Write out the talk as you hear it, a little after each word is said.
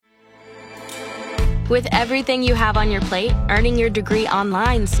With everything you have on your plate, earning your degree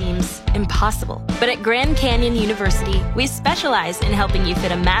online seems impossible. But at Grand Canyon University, we specialize in helping you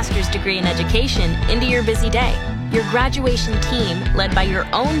fit a master's degree in education into your busy day. Your graduation team, led by your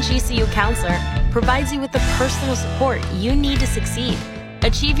own GCU counselor, provides you with the personal support you need to succeed.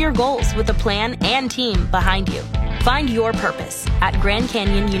 Achieve your goals with a plan and team behind you. Find your purpose at Grand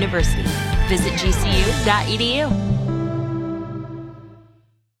Canyon University. Visit gcu.edu.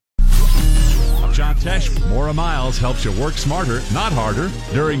 John Tesh with Maura Miles helps you work smarter, not harder,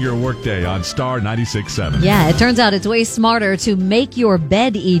 during your workday on Star 96.7. Yeah, it turns out it's way smarter to make your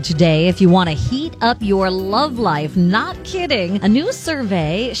bed each day if you want to heat up your love life. Not kidding. A new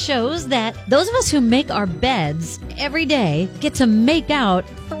survey shows that those of us who make our beds every day get to make out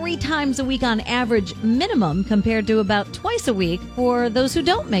 3 times a week on average minimum, compared to about twice a week for those who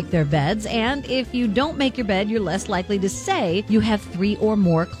don't make their beds. And if you don't make your bed, you're less likely to say you have 3 or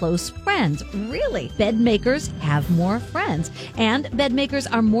more close friends. Really, bed makers have more friends. And bed makers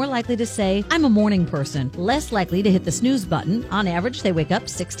are more likely to say, I'm a morning person, less likely to hit the snooze button. On average, they wake up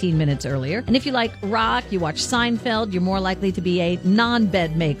 16 minutes earlier. And if you like rock, you watch Seinfeld, you're more likely to be a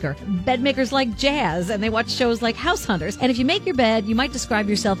non-bed maker. Bed makers like jazz, and they watch shows like House Hunters. And if you make your bed, you might describe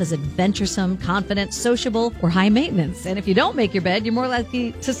yourself as adventuresome, confident, sociable, or high maintenance. And if you don't make your bed, you're more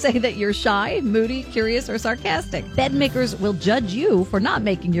likely to say that you're shy, moody, curious, or sarcastic. Bed makers will judge you for not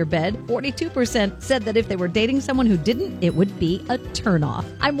making your bed. 42% said that if they were dating someone who didn't, it would be a turnoff.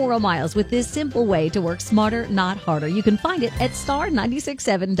 I'm Maura Miles with this simple way to work smarter, not harder. You can find it at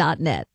star967.net.